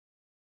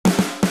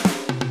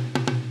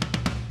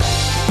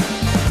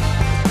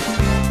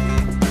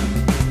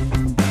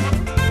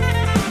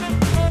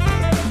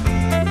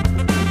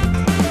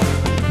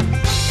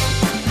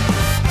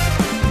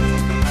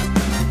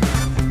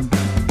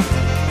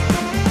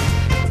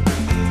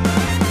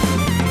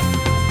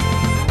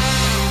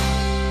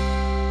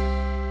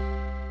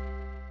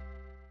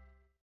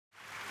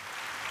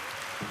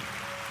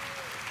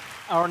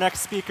Our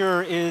next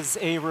speaker is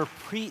a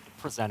repeat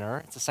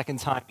presenter. It's the second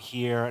time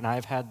here, and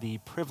I've had the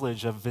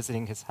privilege of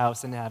visiting his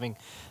house and having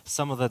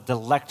some of the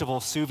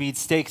delectable sous vide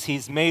steaks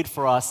he's made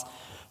for us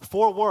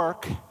for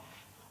work.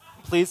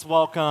 Please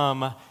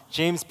welcome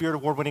James Beard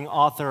Award-winning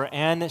author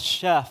and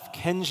chef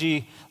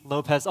Kenji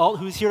Lopez-Alt,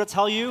 who's here to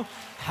tell you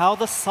how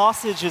the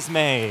sausage is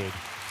made.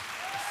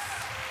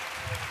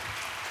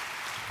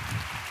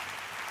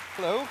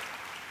 Hello.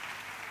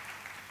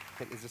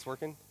 Is this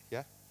working?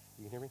 Yeah?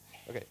 You can hear me?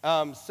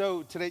 Okay.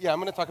 So today, I'm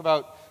going to talk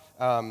about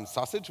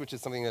sausage, which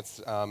is something that's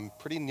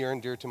pretty near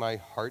and dear to my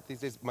heart these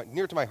days.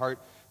 Near to my heart,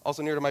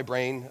 also near to my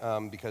brain,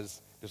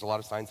 because there's a lot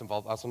of science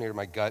involved, also near to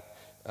my gut.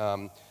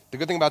 The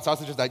good thing about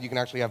sausage is that you can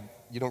actually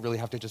you don't really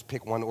have to just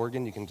pick one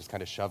organ. You can just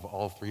kind of shove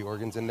all three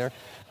organs in there.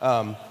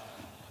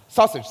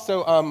 Sausage.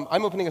 So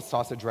I'm opening a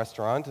sausage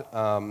restaurant.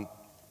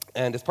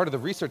 And as part of the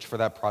research for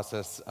that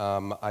process,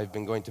 I've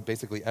been going to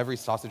basically every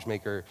sausage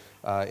maker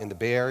in the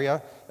Bay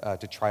Area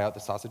to try out the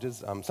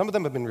sausages. Some of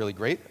them have been really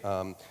great.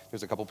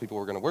 There's a couple people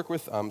we're going to work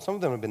with. Some of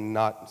them have been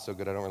not so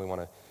good. I don't really want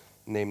to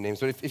name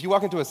names. But if you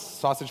walk into a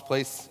sausage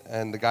place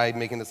and the guy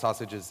making the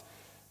sausage is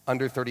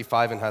under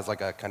 35 and has like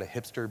a kind of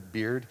hipster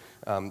beard,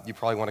 you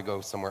probably want to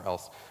go somewhere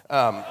else.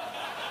 But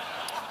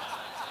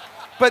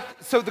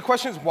so the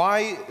question is,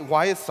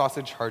 why is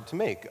sausage hard to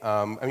make?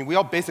 I mean, we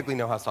all basically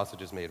know how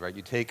sausage is made, right?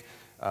 You take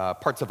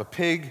parts of a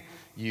pig,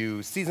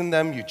 you season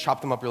them, you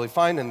chop them up really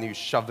fine, and you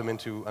shove them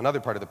into another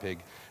part of the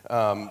pig.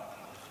 And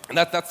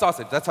that's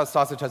sausage. That's how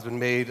sausage has been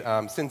made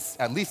since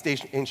at least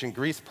ancient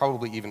Greece,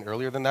 probably even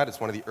earlier than that. It's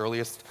one of the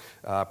earliest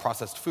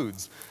processed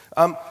foods.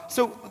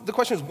 So the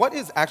question is, what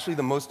is actually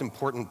the most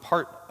important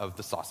part of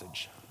the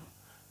sausage?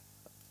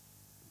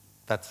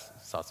 That's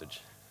sausage.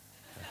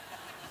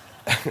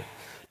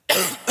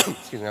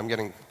 Excuse me, I'm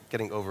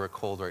getting over a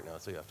cold right now,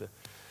 so you have to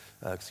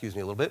excuse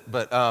me a little bit.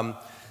 But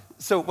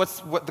so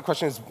the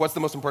question is, what's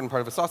the most important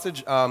part of a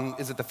sausage?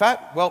 Is it the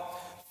fat?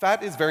 Well,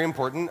 fat is very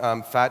important.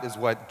 Fat is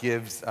what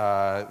gives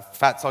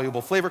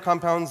fat-soluble flavor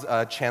compounds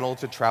a channel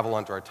to travel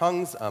onto our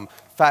tongues.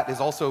 Fat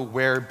is also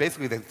where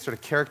basically the sort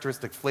of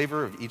characteristic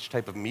flavor of each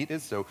type of meat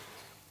is. So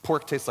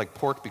pork tastes like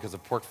pork because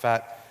of pork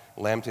fat.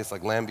 Lamb tastes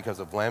like lamb because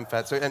of lamb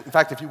fat. So in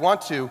fact, if you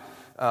want to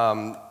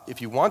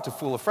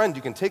fool a friend,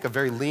 you can take a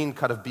very lean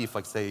cut of beef,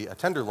 like say a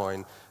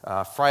tenderloin,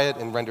 fry it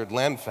in rendered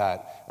lamb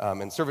fat,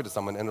 and serve it to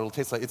someone, and it'll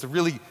taste like, it's a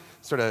really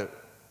sort of,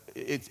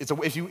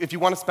 if you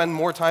want to spend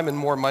more time and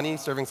more money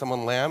serving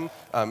someone lamb,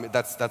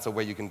 that's a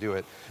way you can do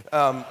it.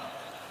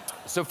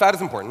 So fat is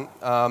important.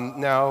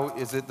 Now,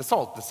 is it the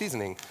salt, the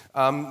seasoning?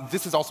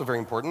 This is also very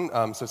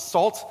important. So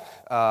salt,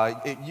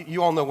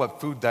 you all know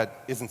what food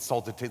that isn't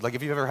salted tastes like.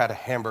 If you've ever had a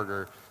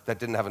hamburger that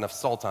didn't have enough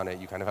salt on it,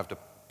 you kind of have to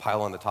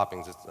pile on the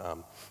toppings. It's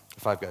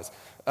Five Guys.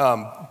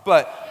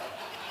 But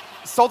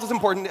salt is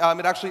important.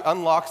 It actually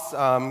unlocks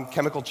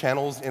chemical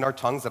channels in our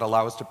tongues that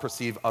allow us to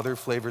perceive other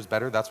flavors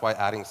better. That's why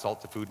adding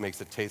salt to food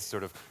makes it taste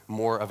sort of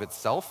more of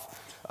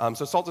itself.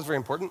 So salt is very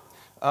important.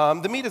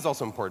 The meat is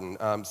also important.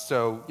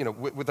 So you know,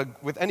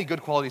 with any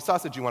good quality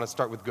sausage, you want to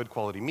start with good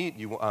quality meat,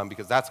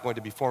 because that's going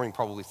to be forming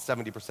probably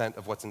 70%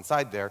 of what's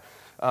inside there.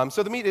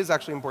 So the meat is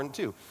actually important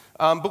too.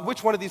 But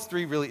which one of these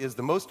three really is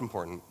the most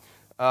important?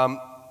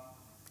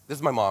 This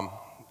is my mom.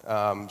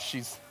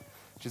 She's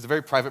a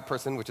very private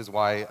person, which is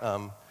why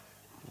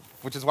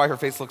her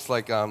face looks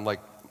like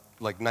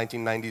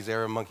 1990s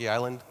era Monkey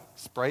Island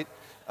Sprite.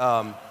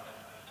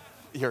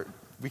 Here,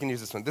 we can use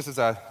this one. This is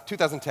a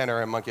 2010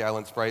 era Monkey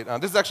Island Sprite.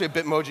 This is actually a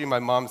Bitmoji my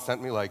mom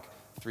sent me like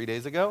 3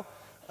 days ago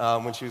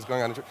when she was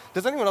going on a trip.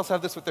 Does anyone else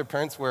have this with their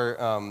parents where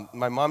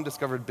my mom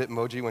discovered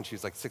Bitmoji when she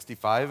was like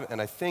 65,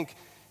 and I think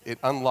it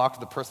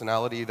unlocked the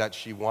personality that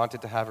she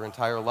wanted to have her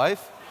entire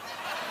life?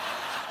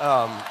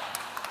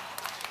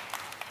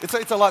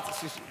 It's a lot,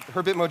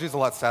 her Bitmoji is a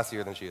lot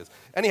sassier than she is.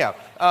 Anyhow,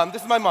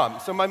 this is my mom.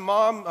 So my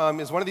mom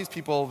is one of these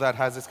people that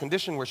has this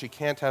condition where she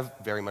can't have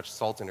very much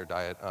salt in her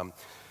diet.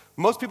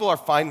 Most people are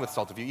fine with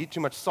salt. If you eat too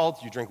much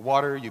salt, you drink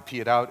water, you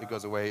pee it out, it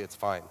goes away, it's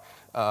fine.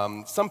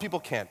 Some people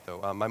can't,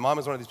 though. My mom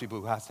is one of these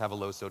people who has to have a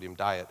low-sodium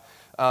diet.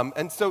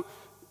 And so,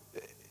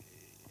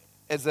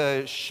 as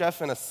a chef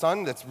and a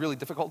son, that's really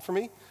difficult for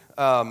me.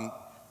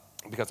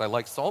 Because I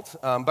like salt,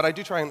 but I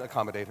do try and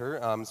accommodate her.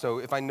 So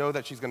if I know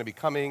that she's going to be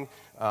coming,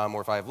 or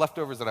if I have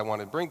leftovers that I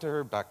want to bring to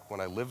her, back when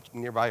I lived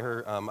nearby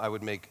her, I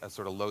would make a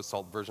sort of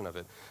low-salt version of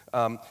it.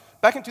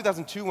 Back in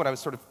 2002, when I was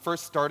sort of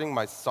first starting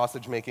my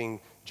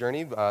sausage-making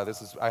journey,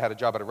 I had a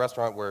job at a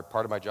restaurant where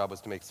part of my job was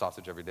to make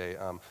sausage every day.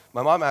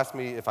 My mom asked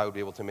me if I would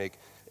be able to make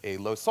a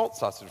low-salt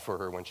sausage for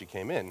her when she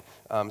came in.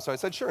 So I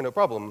said, sure, no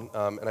problem,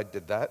 and I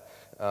did that.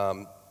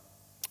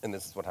 And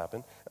this is what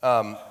happened.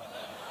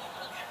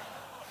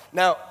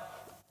 Now,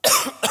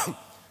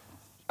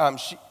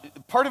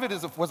 part of it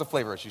was a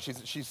flavor issue.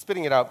 She's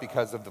spitting it out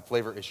because of the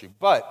flavor issue.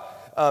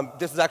 But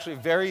this is actually a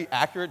very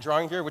accurate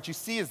drawing here. What you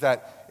see is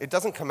that it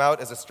doesn't come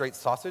out as a straight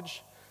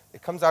sausage.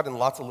 It comes out in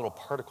lots of little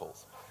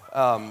particles.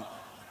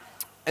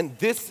 And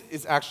this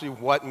is actually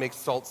what makes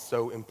salt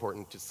so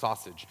important to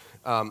sausage.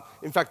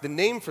 In fact, the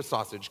name for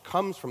sausage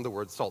comes from the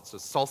word salt. So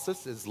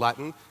salsis is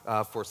Latin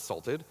for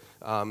salted.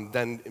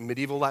 Then in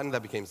medieval Latin,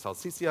 that became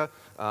salsicia.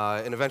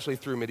 And eventually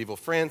through medieval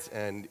France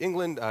and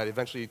England, it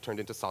eventually turned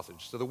into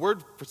sausage. So the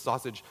word for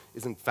sausage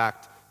is, in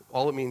fact,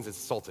 all it means is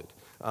salted.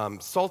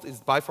 Salt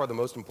is by far the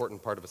most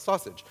important part of a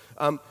sausage.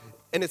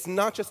 And it's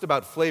not just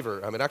about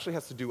flavor. It actually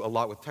has to do a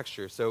lot with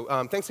texture. So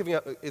Thanksgiving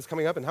is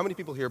coming up, and how many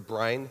people here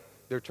brine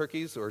their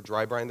turkeys, or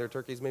dry brine their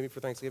turkeys maybe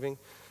for Thanksgiving?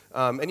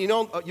 And you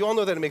all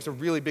know that it makes a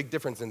really big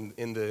difference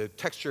in the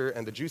texture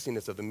and the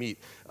juiciness of the meat.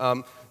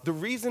 The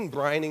reason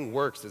brining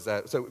works is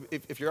that, so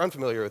if you're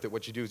unfamiliar with it,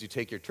 what you do is you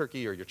take your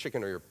turkey or your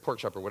chicken or your pork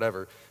chop or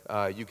whatever,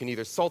 you can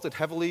either salt it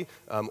heavily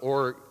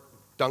or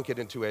dunk it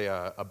into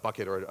a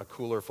bucket or a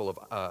cooler full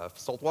of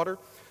salt water.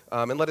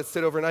 And let it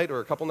sit overnight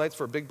or a couple nights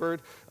for a big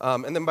bird.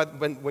 And then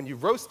when you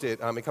roast it,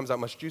 it comes out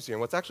much juicier.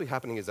 And what's actually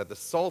happening is that the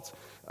salt,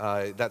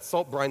 that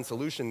salt brine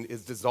solution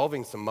is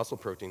dissolving some muscle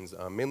proteins,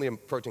 mainly a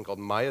protein called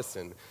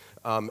myosin.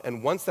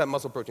 And once that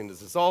muscle protein is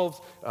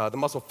dissolved, the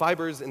muscle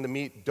fibers in the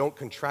meat don't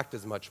contract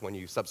as much when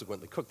you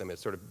subsequently cook them. It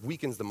sort of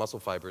weakens the muscle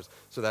fibers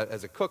so that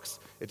as it cooks,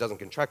 it doesn't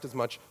contract as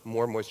much,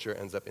 more moisture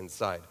ends up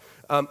inside.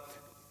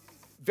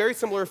 Very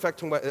similar effect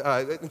to,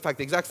 in fact,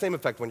 the exact same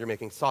effect when you're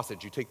making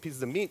sausage. You take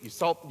pieces of meat, you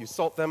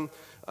salt them,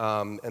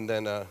 and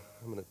then I'm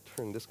going to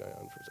turn this guy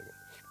on for a second.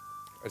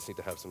 I just need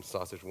to have some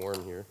sausage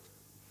warm here.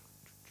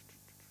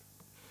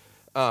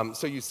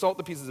 So you salt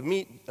the pieces of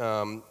meat,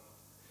 and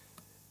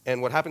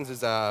what happens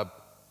is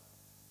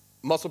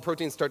muscle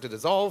proteins start to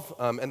dissolve,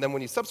 and then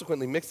when you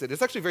subsequently mix it,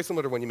 it's actually very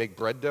similar to when you make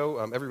bread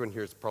dough. Everyone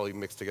here has probably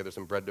mixed together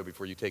some bread dough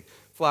before. You take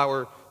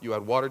flour, you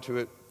add water to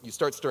it, you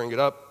start stirring it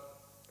up.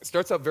 It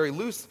starts out very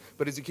loose,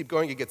 but as you keep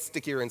going, it gets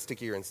stickier and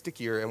stickier and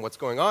stickier. And what's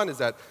going on is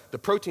that the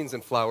proteins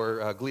in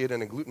flour,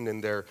 gliadin and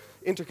gluten, they're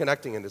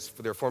interconnecting, and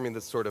they're forming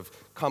this sort of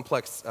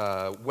complex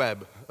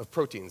web of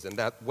proteins. And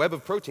that web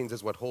of proteins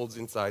is what holds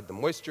inside the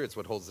moisture. It's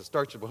what holds the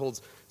starch.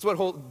 It's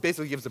what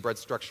basically gives the bread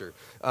structure.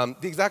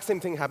 The exact same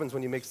thing happens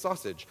when you make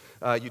sausage.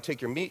 You take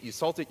your meat, you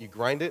salt it, you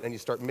grind it, and you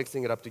start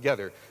mixing it up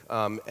together.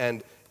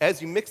 And as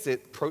you mix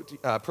it,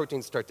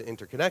 proteins start to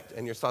interconnect,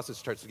 and your sausage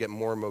starts to get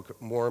more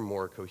and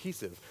more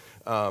cohesive.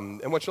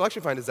 And what you'll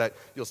actually find is that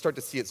you'll start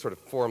to see it sort of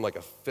form like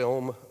a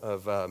film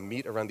of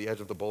meat around the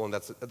edge of the bowl, and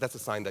that's a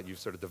sign that you've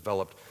sort of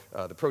developed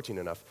the protein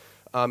enough.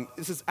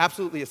 This is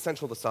absolutely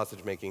essential to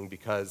sausage making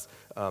because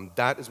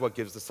that is what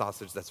gives the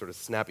sausage that sort of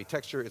snappy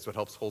texture. It's what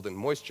helps hold in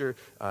moisture.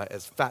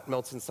 As fat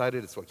melts inside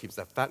it, it's what keeps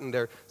that fat in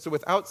there. So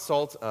without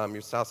salt,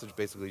 your sausage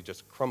basically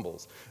just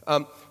crumbles.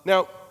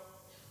 Now,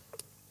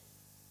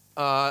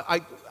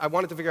 I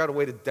wanted to figure out a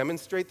way to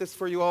demonstrate this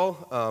for you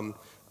all.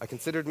 I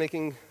considered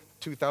making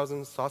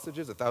 2,000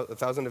 sausages,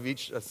 1,000 of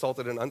each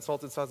salted and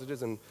unsalted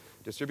sausages, and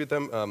distribute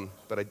them,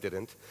 but I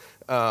didn't.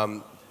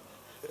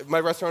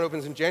 My restaurant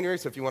opens in January,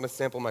 so if you want to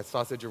sample my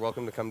sausage, you're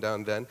welcome to come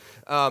down then.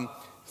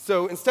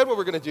 So instead what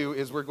we're going to do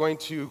is we're going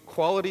to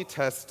quality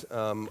test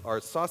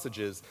our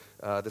sausages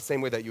the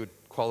same way that you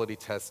would quality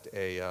test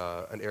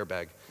an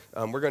airbag.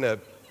 We're going to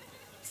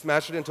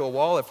smash it into a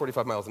wall at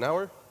 45 miles an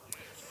hour.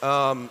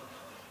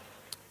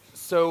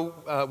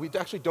 So we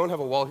actually don't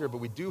have a wall here, but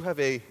we do have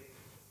a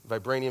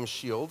vibranium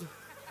shield.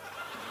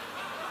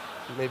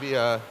 Maybe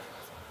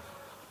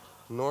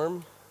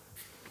Norm?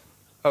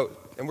 Oh,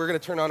 and we're going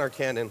to turn on our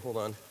cannon. Hold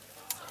on.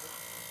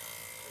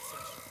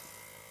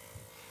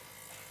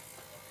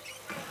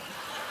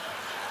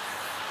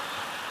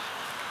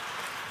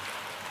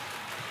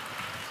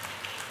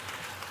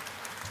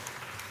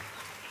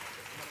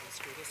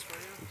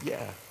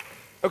 Yeah.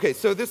 Okay,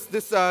 so this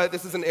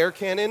is an air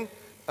cannon.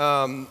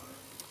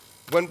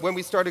 When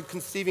we started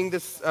conceiving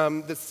this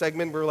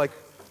segment, we were like,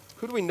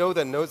 who do we know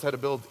that knows how to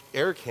build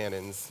air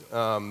cannons?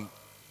 And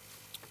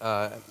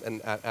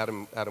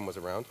Adam was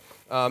around.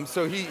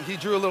 So he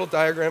drew a little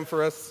diagram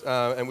for us,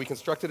 and we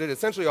constructed it.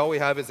 Essentially, all we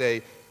have is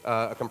a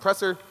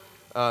compressor.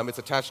 It's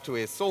attached to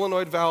a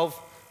solenoid valve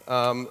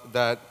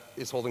that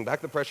is holding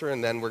back the pressure,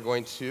 and then we're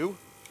going to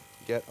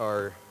get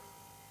our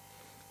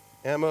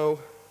ammo.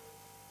 Let's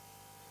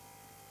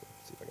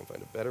see if I can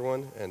find a better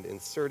one, and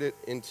insert it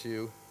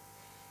into.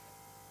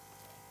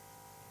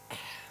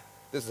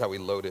 This is how we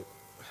load it.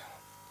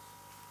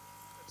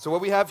 So what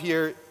we have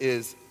here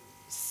is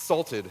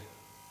salted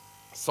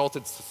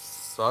sausage.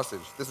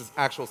 This is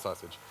actual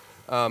sausage.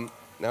 Now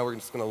we're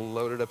just going to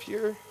load it up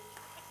here.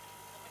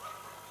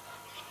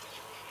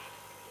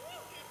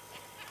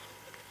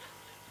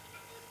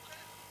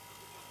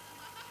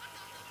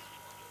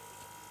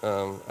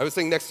 I was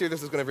saying next year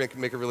this is going to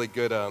make a really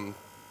good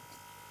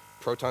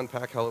proton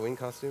pack Halloween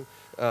costume.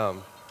 Yeah.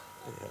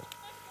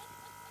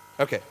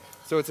 Okay,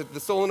 so the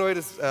solenoid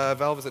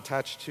valve is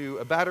attached to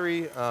a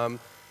battery.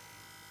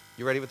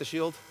 You ready with the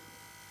shield?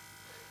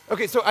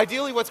 Okay, so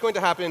ideally what's going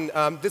to happen,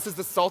 this is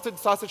the salted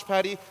sausage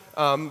patty.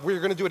 We're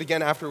going to do it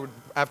again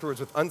afterwards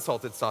with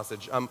unsalted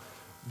sausage.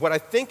 What I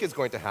think is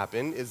going to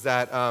happen is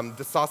that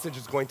the sausage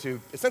is going to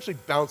essentially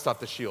bounce off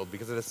the shield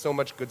because it has so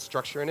much good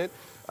structure in it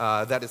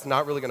that it's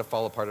not really going to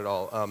fall apart at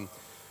all.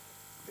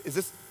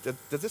 does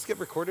this get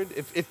recorded?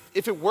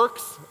 If it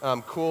works,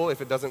 cool.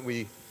 If it doesn't,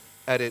 we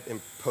edit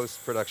in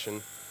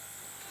post-production.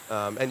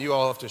 And you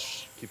all have to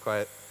keep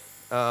quiet.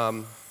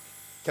 Can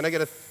I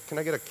get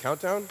a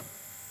countdown?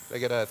 Can I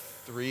get a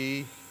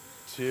 3,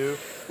 2?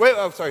 Wait,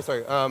 oh, sorry.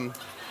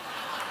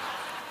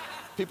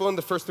 People in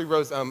the first 3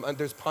 rows,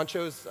 there's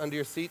ponchos under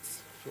your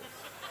seats.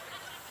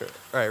 Sure.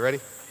 All right, ready?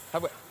 How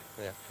about,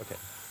 yeah, okay.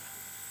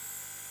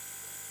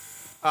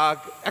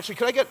 Actually,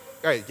 could I get,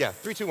 all right, yeah,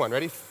 3, 2, 1,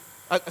 ready?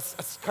 A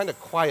kind of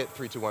quiet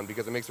 3, 2, 1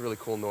 because it makes a really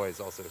cool noise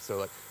also. So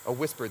like a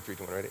whispered 3,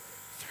 2, 1, ready?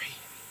 3,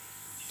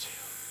 2.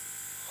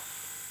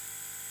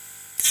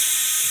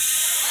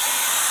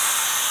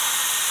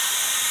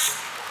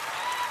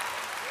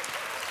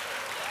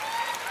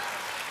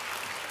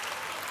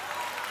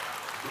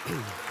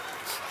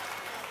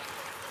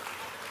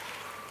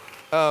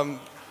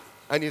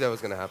 I knew that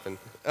was going to happen.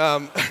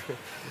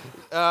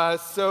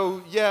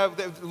 So yeah,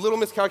 a little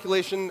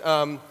miscalculation.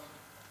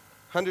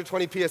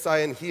 120 psi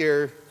in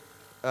here,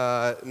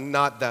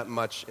 not that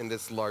much in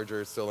this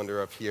larger cylinder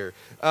up here.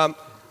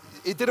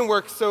 It didn't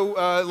work, so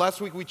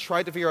last week we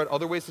tried to figure out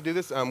other ways to do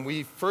this.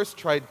 We first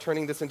tried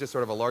turning this into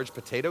sort of a large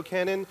potato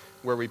cannon,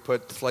 where we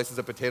put slices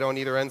of potato on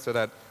either end so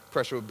that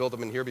pressure would build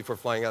up in here before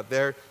flying out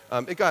there.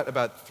 It got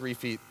about 3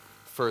 feet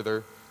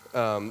further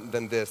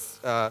than this.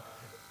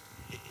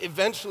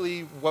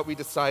 Eventually, what we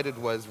decided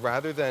was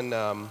rather than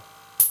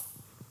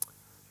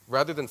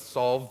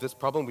solve this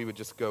problem, we would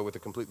just go with a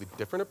completely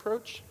different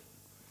approach.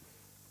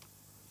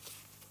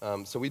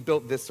 So we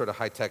built this sort of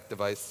high-tech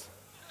device.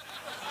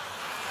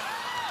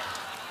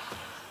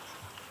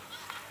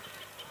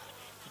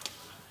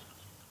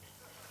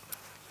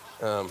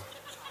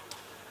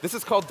 This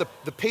is called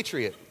the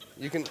Patriot.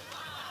 You can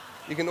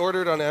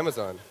order it on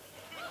Amazon.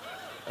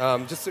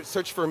 Just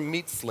search for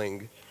meat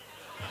sling.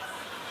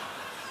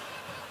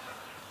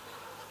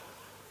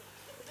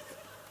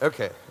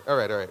 Okay, all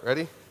right,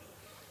 ready?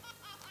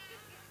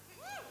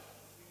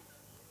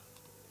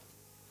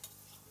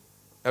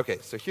 Okay,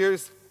 so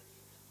here's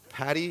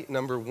patty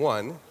number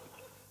 1.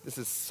 This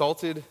is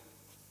salted,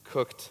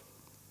 cooked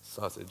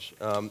sausage.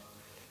 I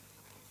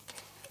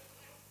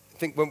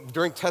think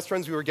during test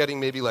runs we were getting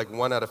maybe like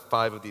 1 out of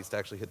 5 of these to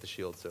actually hit the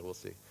shield, so we'll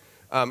see.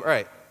 All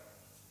right,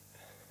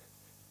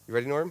 you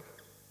ready, Norm?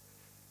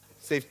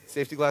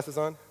 Safety glasses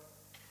on?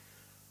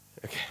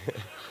 Okay.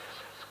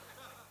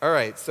 All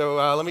right, so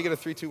let me get a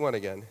 3, 2, 1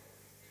 again.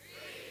 3,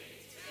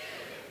 2,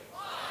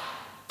 1.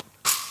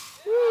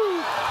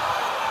 Woo!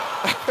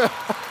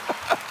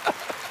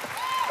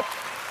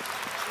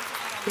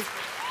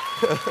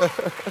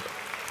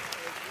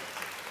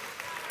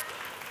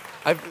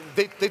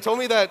 They told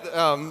me that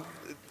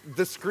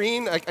the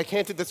screen, I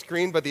can't hit the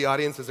screen, but the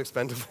audience is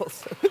expendable.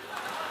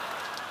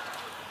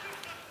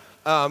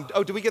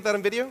 Oh, did we get that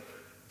on video?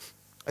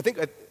 I think,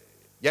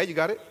 yeah, you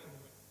got it?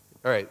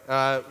 All right.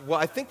 Well,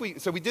 I think we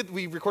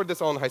recorded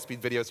this all in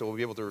high-speed video, so we'll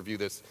be able to review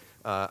this,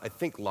 I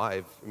think,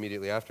 live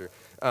immediately after.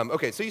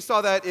 Okay, so you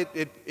saw that.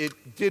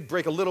 It did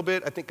break a little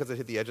bit, I think, because it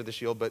hit the edge of the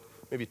shield, but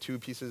maybe 2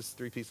 pieces,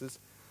 3 pieces.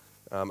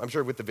 I'm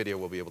sure with the video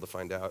we'll be able to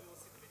find out.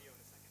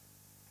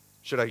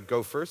 Should I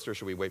go first, or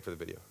should we wait for the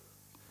video?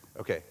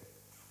 Okay.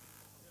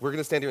 We're going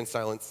to stand here in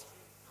silence.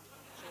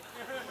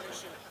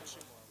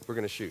 We're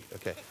going to shoot.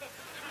 Okay.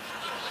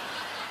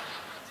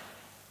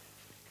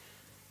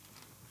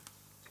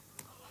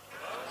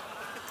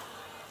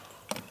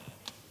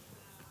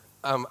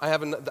 I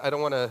have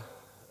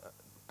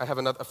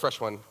a fresh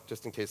one,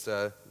 just in case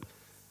that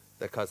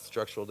caused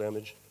structural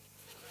damage.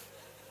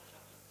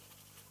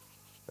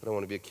 I don't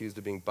want to be accused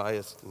of being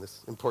biased in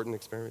this important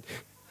experiment.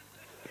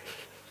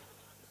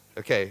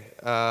 Okay,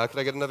 can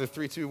I get another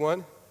 3, 2,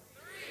 1? 3, 2,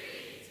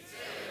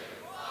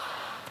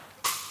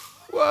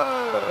 1.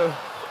 Whoa!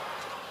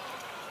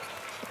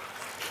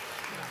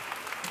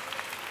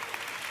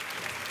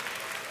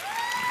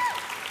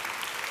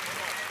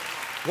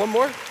 One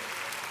more?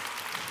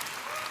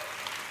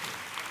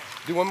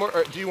 Do one more?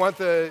 Or do you want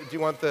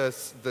the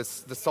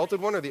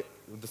salted one or the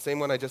same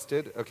one I just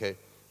did? Okay.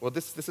 Well,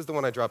 this is the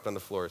one I dropped on the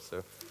floor.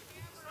 So.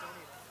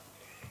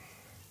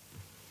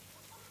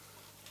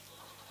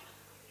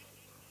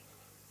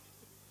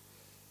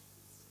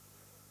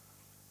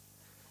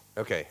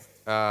 Okay.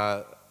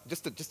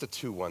 Just a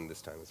 2-1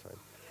 this time is fine.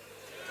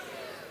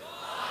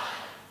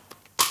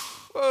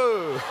 2, 1.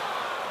 Whoa.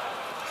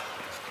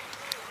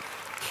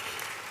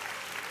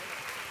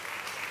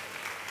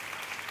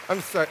 I'm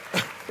sorry.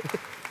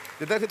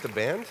 Did that hit the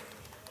band?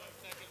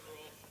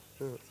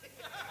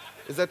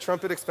 Is that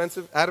trumpet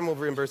expensive? Adam will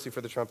reimburse you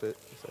for the trumpet.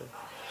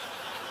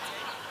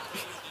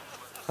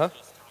 Huh?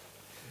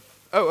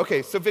 Oh,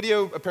 okay, so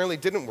video apparently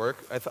didn't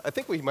work. I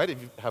think we might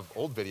have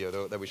old video,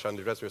 though, that we shot in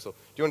the dress rehearsal. Do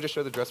you want to just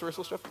show the dress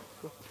rehearsal stuff?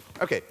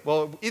 Okay,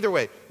 well, either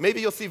way, maybe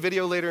you'll see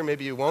video later,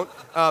 maybe you won't.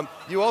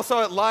 You all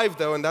saw it live,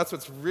 though, and that's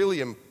what's really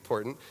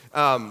important,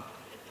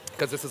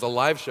 because this is a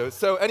live show.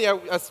 So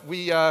anyhow,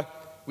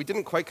 we We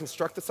didn't quite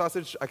construct the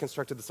sausage. I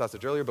constructed the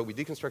sausage earlier, but we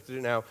deconstructed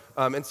it now.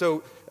 And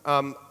so,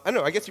 I don't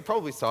know, I guess you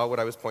probably saw what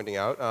I was pointing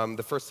out.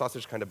 The first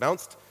sausage kind of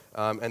bounced,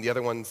 and the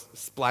other ones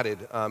splatted.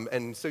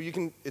 And so you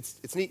can,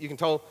 it's neat. You can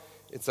tell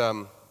it's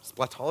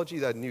splatology,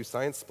 that new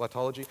science,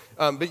 splatology.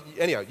 But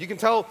anyhow, you can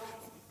tell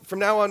from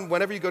now on,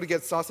 whenever you go to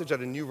get sausage at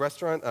a new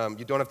restaurant,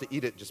 you don't have to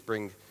eat it. Just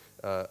bring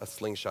a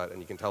slingshot,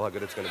 and you can tell how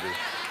good it's going to be.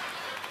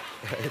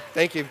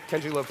 Thank you,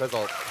 Kenji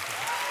Lopez-Alt.